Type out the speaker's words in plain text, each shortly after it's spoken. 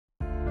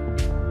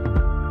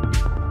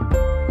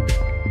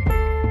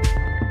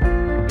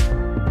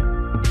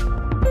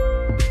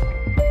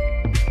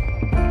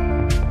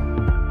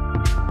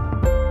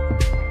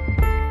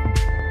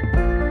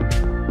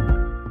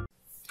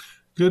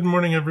Good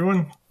morning,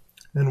 everyone,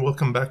 and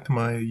welcome back to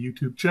my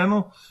YouTube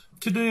channel.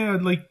 Today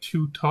I'd like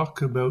to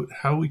talk about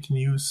how we can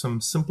use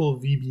some simple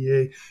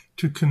VBA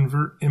to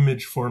convert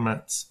image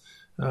formats.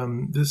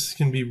 This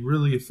can be a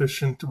really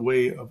efficient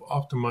way of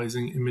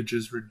optimizing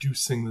images,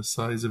 reducing the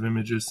size of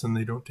images, and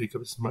they don't take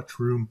up as much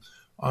room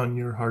on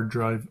your hard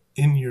drive,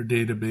 in your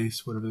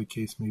database, whatever the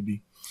case may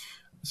be.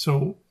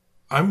 So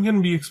I'm going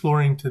to be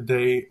exploring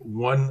today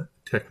one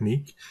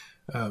technique,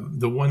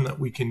 the one that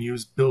we can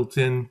use built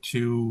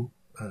into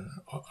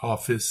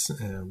Office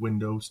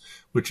Windows,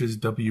 which is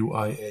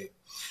WIA.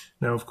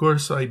 Now, of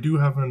course, I do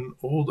have an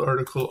old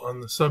article on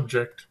the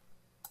subject,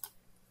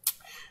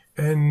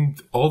 and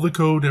all the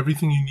code,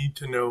 everything you need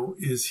to know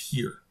is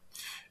here.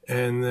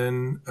 And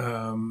then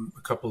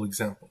a couple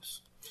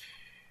examples.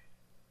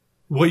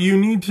 What you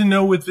need to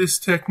know with this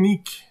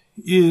technique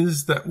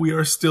is that we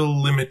are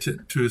still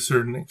limited to a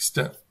certain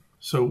extent.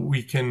 So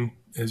we can,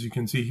 as you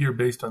can see here,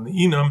 based on the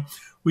enum,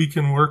 we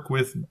can work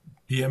with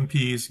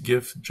BMPs,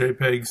 GIF,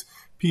 JPEGs,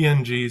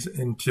 PNGs,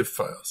 and TIFF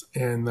files,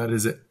 and that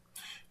is it.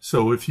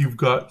 So if you've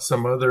got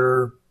some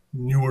other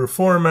newer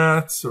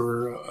formats,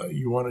 or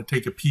you want to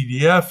take a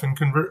PDF and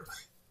convert,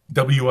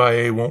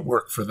 WIA won't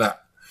work for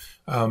that.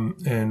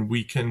 And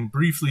we can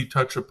briefly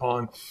touch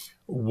upon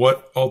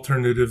what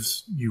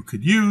alternatives you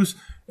could use.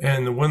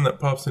 And the one that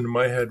pops into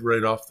my head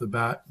right off the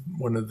bat,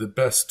 one of the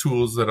best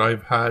tools that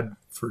I've had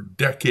for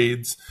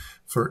decades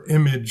for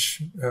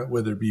image,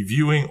 whether it be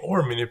viewing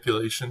or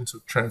manipulation, so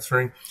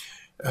transferring,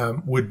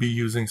 would be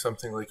using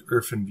something like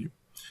IrfanView.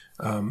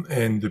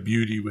 And the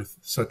beauty with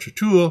such a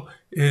tool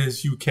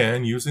is you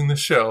can, using the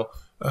shell,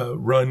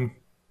 run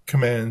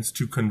commands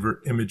to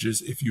convert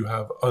images if you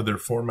have other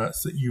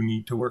formats that you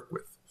need to work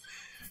with.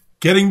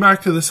 Getting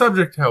back to the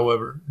subject,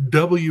 however,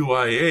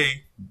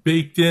 WIA,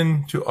 baked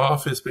into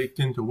Office, baked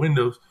into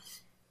Windows,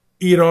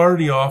 it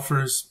already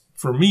offers,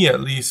 for me at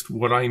least,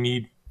 what I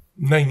need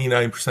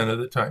 99% of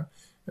the time.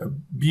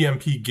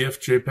 BMP,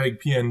 GIF,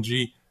 JPEG,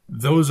 PNG,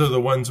 those are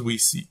the ones we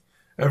see.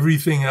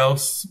 Everything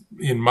else,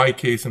 in my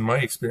case, in my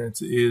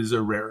experience, is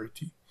a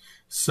rarity.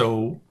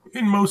 So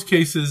in most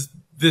cases,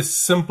 this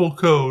simple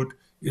code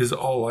is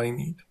all I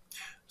need.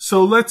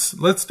 So let's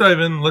dive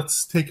in.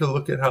 Let's take a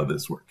look at how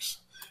this works.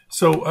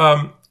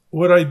 So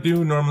what I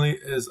do normally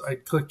is I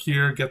click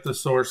here, get the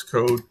source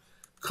code,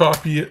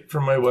 copy it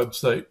from my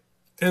website,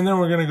 and then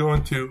we're going to go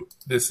into,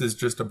 this is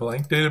just a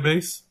blank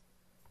database.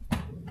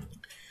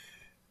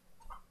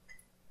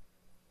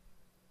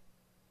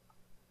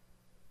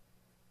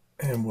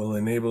 And we'll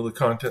enable the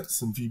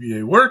contents in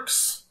VBA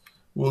Works.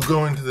 We'll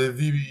go into the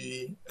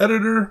VBA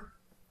editor.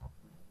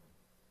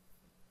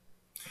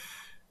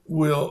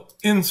 We'll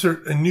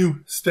insert a new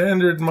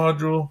standard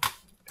module,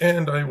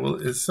 and I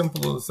will, as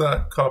simple as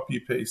that, copy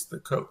paste the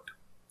code.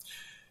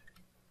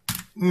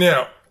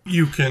 Now,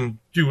 you can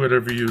do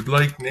whatever you'd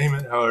like, name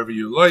it however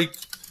you like.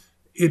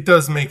 It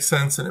does make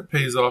sense, and it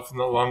pays off in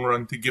the long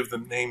run to give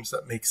them names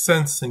that make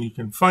sense, and you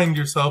can find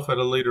yourself at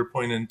a later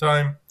point in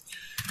time.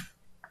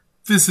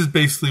 This is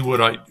basically what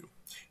I do.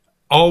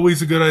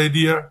 Always a good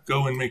idea.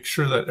 Go and make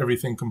sure that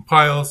everything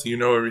compiles so you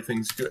know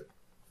everything's good.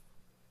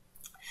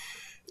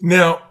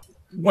 Now,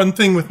 one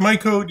thing with my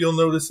code, you'll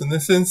notice in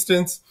this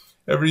instance,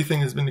 everything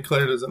has been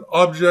declared as an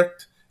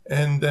object,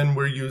 and then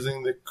we're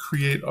using the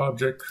create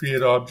object,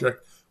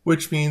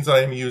 which means I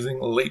am using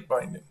late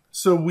binding.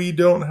 So we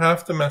don't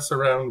have to mess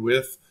around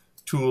with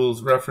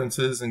tools,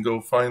 references, and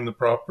go find the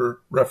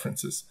proper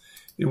references.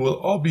 It will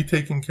all be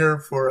taken care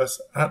of for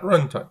us at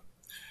runtime.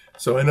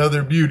 So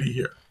another beauty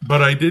here,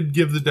 but I did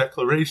give the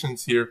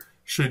declarations here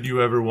should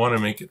you ever want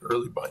to make it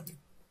early binding.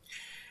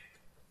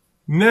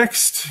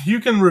 Next, you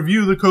can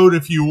review the code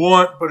if you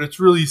want, but it's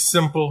really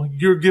simple.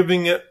 You're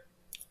giving it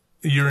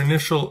your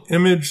initial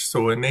image,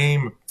 so a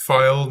name,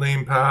 file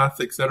name,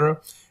 path, etc.,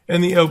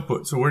 and the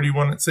output. So where do you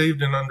want it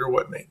saved and under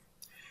what name?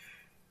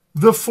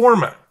 The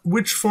format.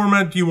 Which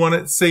format do you want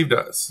it saved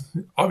as?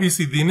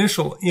 Obviously, the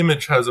initial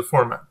image has a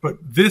format, but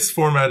this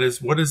format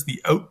is what is the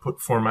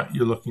output format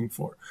you're looking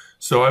for.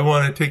 So I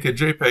want to take a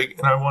JPEG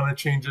and I want to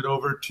change it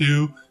over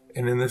to,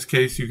 and in this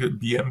case, you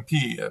could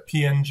BMP, a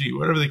PNG,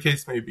 whatever the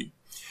case may be.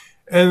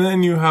 And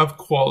then you have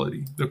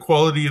quality, the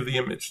quality of the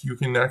image. You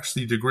can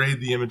actually degrade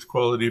the image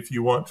quality if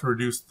you want to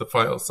reduce the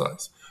file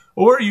size.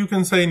 Or you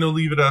can say, no,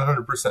 leave it at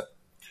 100%.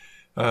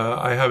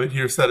 I have it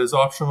here set as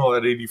optional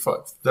at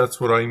 85. That's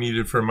what I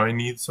needed for my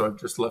needs, so I've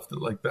just left it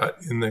like that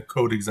in the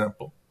code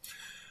example.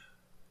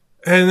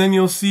 And then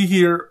you'll see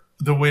here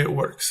the way it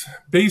works.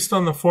 Based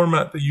on the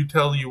format that you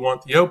tell you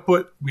want the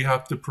output, we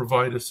have to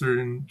provide a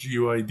certain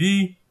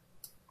GUID,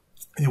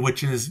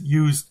 which is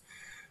used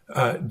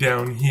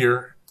down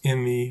here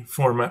in the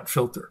format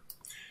filter.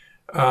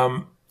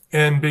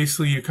 And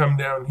basically you come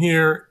down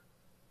here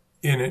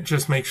and it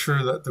just makes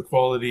sure that the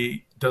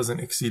quality doesn't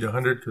exceed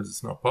 100 because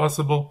it's not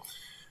possible.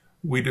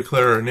 We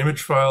declare an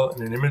image file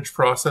and an image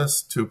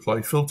process to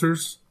apply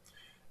filters.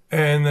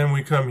 And then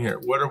we come here.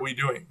 What are we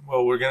doing?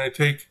 Well, we're going to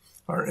take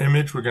our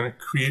image, we're going to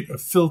create a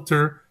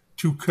filter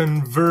to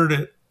convert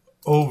it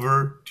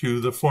over to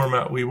the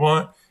format we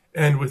want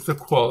and with the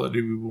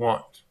quality we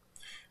want.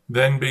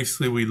 Then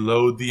basically we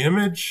load the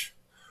image,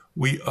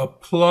 we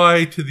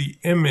apply to the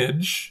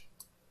image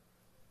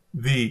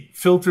the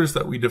filters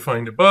that we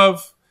defined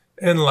above,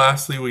 and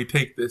lastly we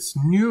take this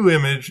new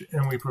image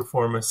and we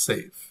perform a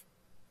save.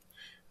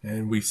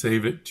 And we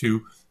save it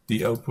to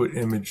the output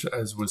image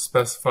as was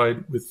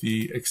specified with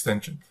the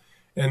extension.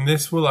 And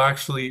this will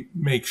actually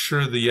make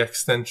sure the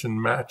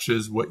extension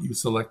matches what you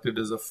selected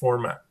as a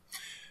format.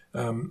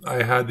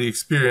 I had the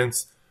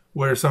experience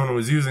where someone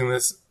was using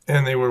this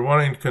and they were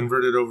wanting to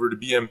convert it over to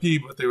BMP,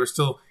 but they were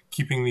still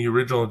keeping the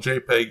original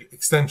JPEG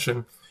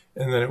extension,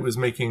 and then it was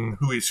making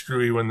hooey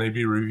screwy when they'd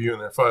be reviewing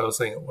their file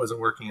saying it wasn't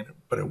working,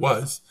 but it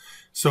was.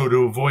 So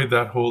to avoid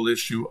that whole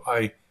issue,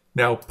 I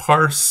now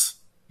parse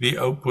the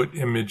output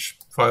image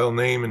file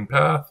name and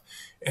path,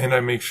 and I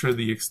make sure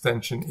the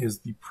extension is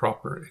the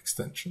proper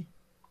extension.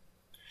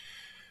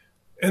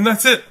 And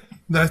that's it.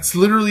 That's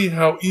literally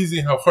how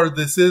hard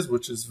this is,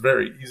 which is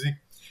very easy.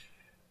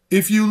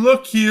 If you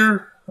look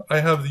here, I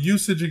have the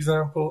usage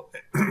example.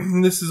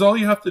 This is all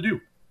you have to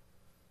do.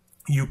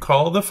 You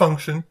call the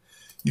function,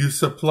 you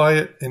supply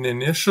it an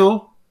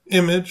initial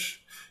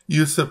image,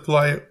 you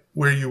supply it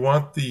where you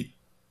want the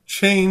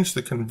change,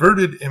 the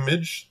converted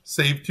image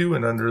saved to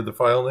and under the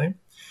file name,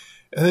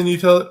 and then you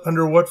tell it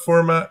under what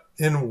format,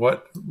 in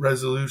what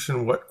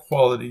resolution, what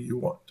quality you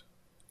want.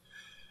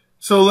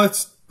 So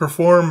let's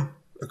perform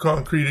a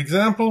concrete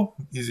example,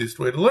 easiest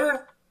way to learn.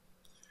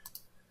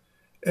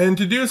 And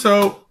to do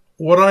so,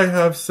 what I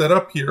have set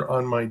up here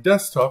on my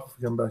desktop, if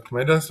we come back to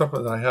my desktop,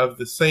 I have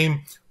the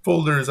same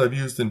folder as I've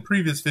used in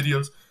previous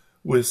videos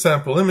with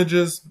sample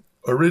images,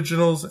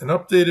 originals, and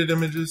updated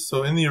images.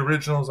 So in the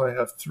originals, I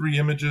have 3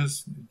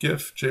 images,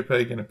 GIF,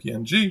 JPEG, and a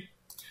PNG.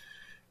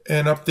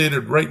 And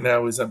updated right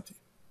now is empty.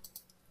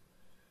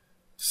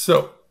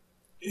 So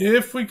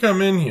if we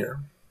come in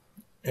here,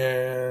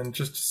 and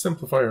just to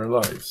simplify our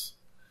lives,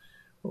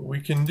 what we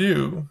can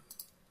do,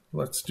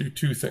 let's do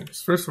 2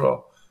 things. First of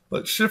all,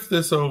 let's shift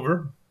this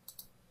over,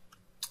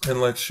 and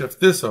let's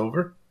shift this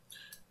over,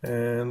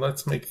 and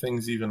let's make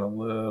things even a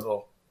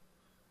little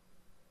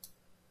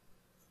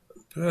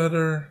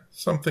better.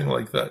 Something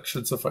like that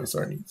should suffice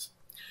our needs.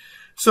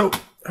 So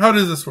how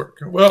does this work?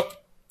 Well,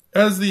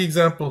 as the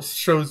example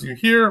shows you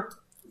here,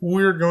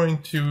 we're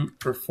going to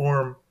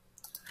perform,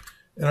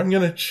 and I'm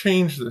going to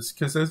change this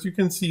because as you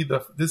can see,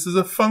 this is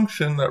a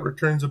function that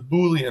returns a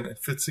Boolean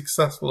if it's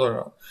successful or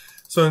not.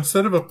 So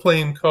instead of a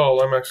plain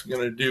call, I'm actually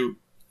going to do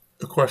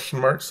a question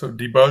mark, so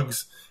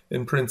debugs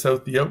and prints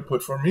out the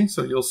output for me.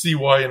 So you'll see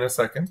why in a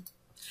second.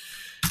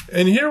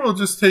 And here we'll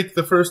just take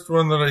the first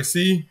one that I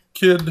see,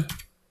 kid.jpg.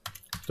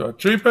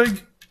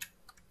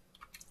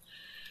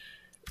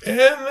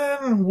 And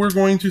then we're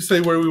going to say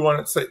where we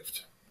want it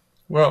saved.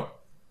 Well,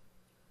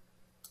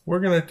 we're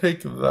going to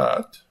take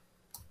that.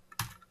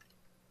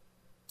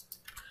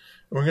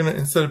 We're going to,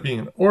 instead of being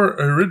an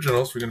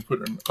originals, we're going to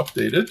put an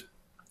updated.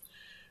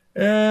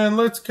 And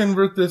let's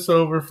convert this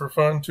over for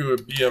fun to a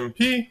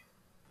BMP.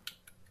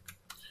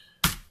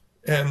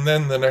 And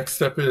then the next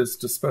step is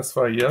to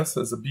specify yes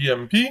as a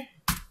BMP.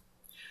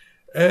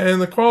 And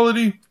the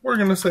quality, we're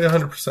going to say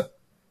 100%.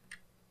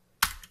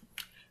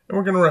 And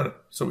we're going to run it.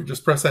 So we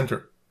just press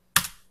enter.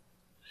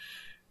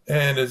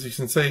 And as you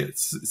can see, it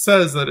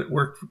says that it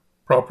worked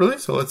properly.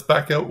 So let's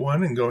back out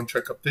one and go and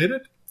check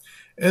updated.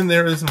 And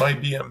there is my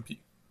BMP.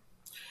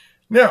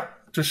 Now,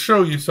 to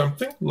show you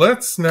something,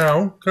 let's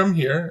now come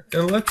here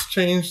and let's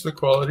change the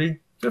quality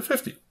to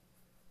 50.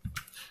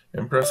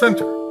 And press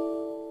enter.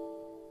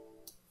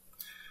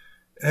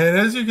 And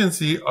as you can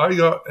see, I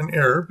got an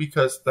error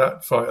because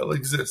that file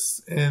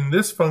exists. And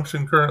this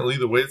function currently,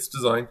 the way it's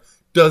designed,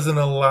 doesn't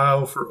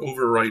allow for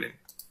overwriting.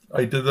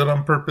 I did that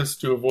on purpose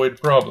to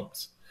avoid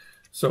problems.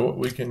 So what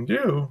we can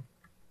do,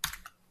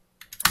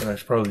 and I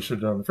probably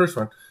should have done the first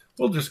one,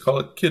 we'll just call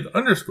it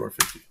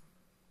kid_50.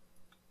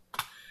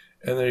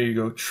 And there you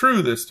go,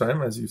 true this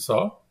time, as you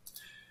saw.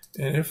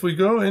 And if we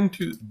go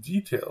into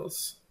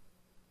details,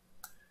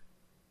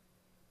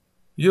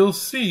 you'll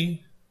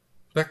see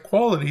that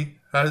quality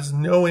has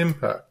no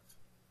impact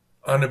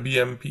on a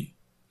BMP,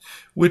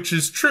 which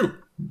is true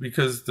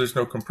because there's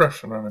no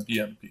compression on a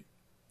BMP.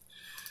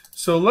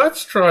 So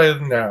let's try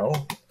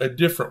now a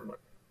different one.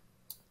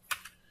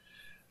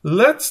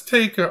 Let's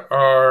take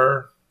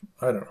our,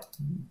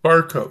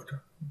 barcode.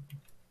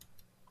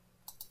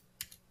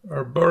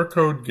 Our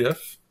barcode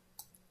GIF.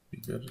 Be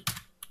good.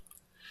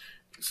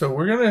 So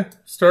we're going to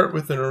start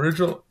with an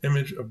original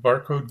image of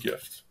barcode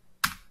GIF.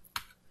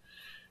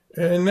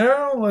 And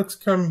now let's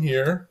come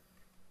here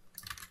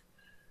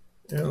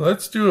and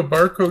let's do a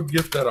barcode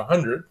GIF at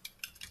 100.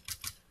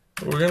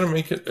 We're going to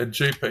make it a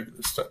JPEG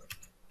this time.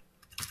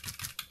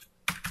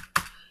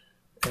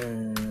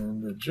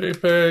 And a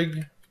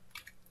JPEG.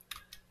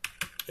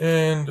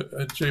 And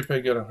a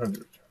JPEG at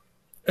 100.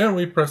 And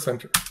we press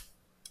enter.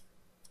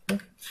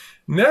 Okay.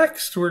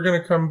 Next, we're going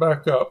to come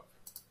back up.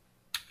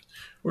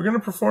 We're going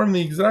to perform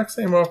the exact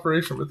same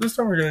operation, but this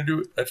time we're going to do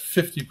it at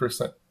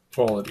 50%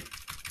 quality.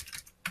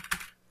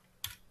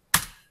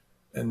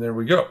 And there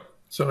we go.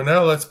 So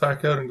now let's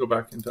back out and go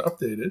back into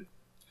updated.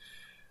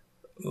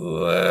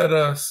 let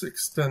us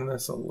extend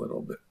this a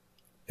little bit.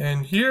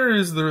 And here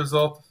is the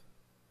result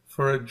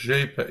for a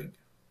JPEG.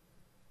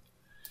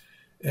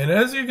 And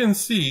as you can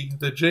see,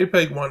 the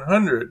JPEG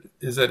 100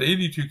 is at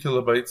 82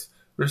 kilobytes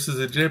versus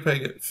a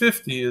JPEG at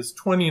 50 is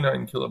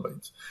 29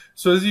 kilobytes.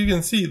 So as you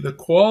can see, the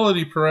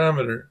quality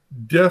parameter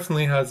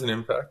definitely has an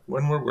impact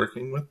when we're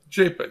working with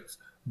JPEGs,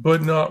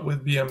 but not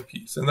with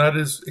BMPs, and that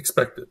is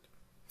expected.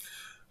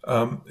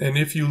 And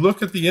if you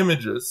look at the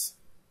images,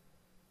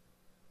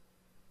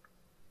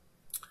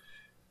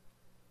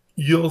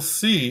 you'll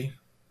see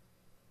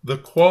the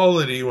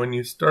quality, when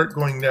you start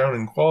going down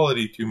in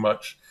quality too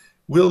much,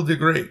 will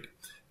degrade.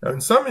 Now,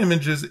 in some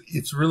images,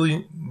 it's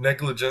really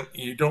negligent.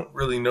 You don't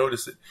really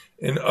notice it.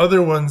 In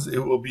other ones, it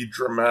will be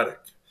dramatic.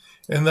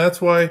 And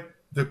that's why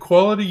the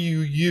quality you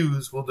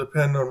use will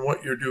depend on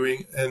what you're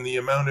doing and the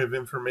amount of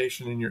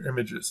information in your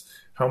images,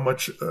 how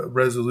much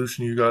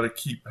resolution you got to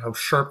keep, how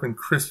sharp and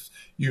crisp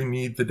you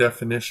need the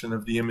definition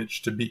of the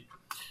image to be.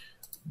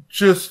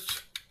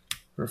 Just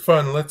for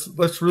fun,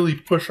 let's really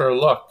push our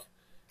luck,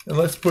 and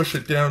let's push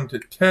it down to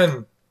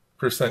 10%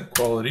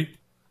 quality.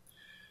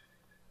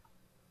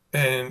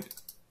 And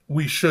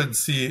we should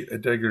see a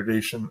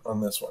degradation on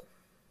this one.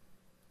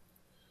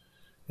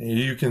 And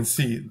you can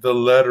see the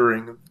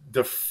lettering,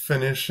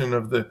 definition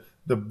of the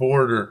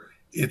border,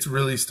 it's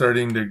really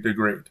starting to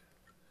degrade.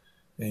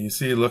 And you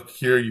see, look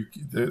here,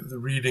 the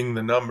reading,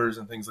 the numbers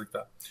and things like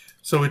that.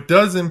 So it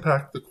does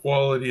impact the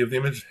quality of the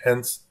image,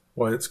 hence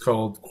why it's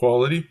called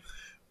quality,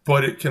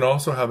 but it can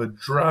also have a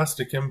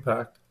drastic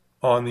impact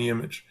on the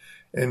image.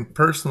 And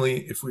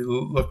personally, if we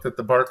looked at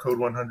the barcode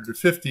 100 to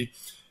 50,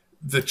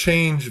 the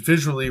change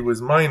visually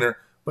was minor,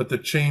 but the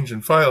change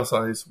in file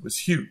size was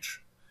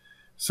huge.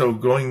 So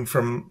going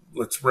from,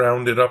 let's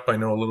round it up, I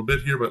know a little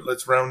bit here, but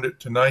let's round it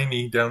to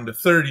 90 down to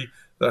 30,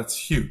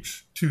 that's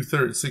huge.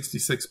 2/3,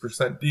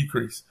 66%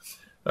 decrease.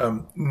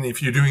 And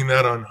if you're doing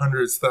that on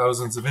hundreds,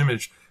 thousands of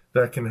image,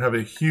 that can have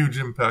a huge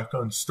impact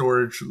on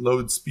storage,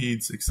 load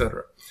speeds,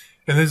 etc.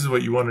 And this is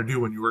what you want to do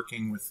when you're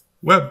working with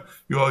web.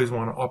 You always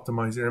want to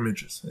optimize your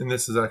images. And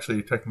this is actually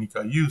a technique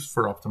I use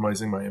for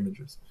optimizing my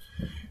images.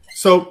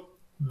 So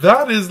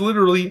that is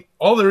literally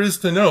all there is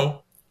to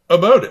know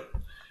about it.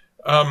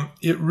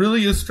 It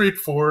really is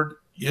straightforward.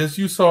 As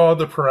you saw,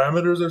 the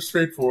parameters are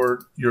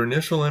straightforward. Your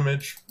initial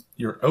image,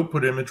 your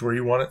output image where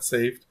you want it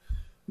saved,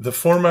 the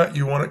format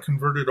you want it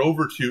converted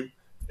over to,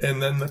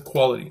 and then the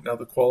quality. Now,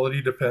 the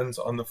quality depends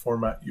on the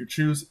format you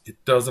choose.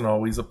 It doesn't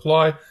always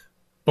apply,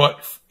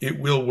 but it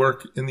will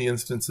work in the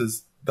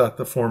instances that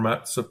the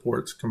format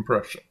supports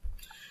compression.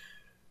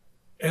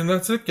 And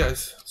that's it,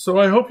 guys. So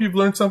I hope you've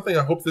learned something.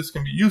 I hope this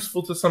can be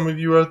useful to some of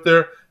you out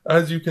there.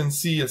 As you can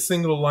see, a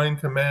single line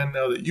command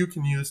now that you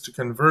can use to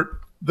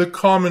convert the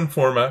common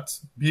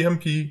formats,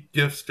 BMP,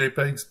 GIFs,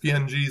 JPEGs,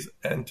 PNGs,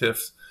 and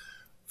TIFFs,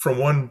 from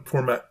one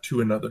format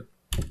to another.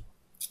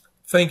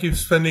 Thank you for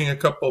spending a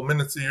couple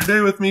minutes of your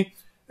day with me,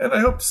 and I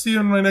hope to see you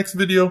in my next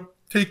video.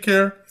 Take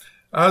care.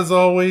 As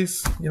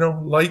always,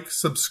 like,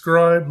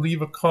 subscribe,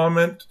 leave a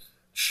comment,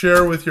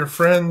 share with your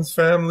friends,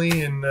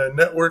 family, and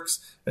networks.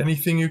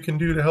 Anything you can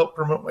do to help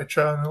promote my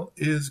channel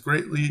is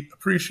greatly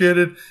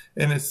appreciated,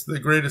 and it's the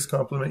greatest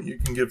compliment you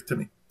can give to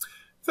me.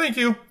 Thank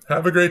you.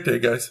 Have a great day,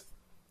 guys.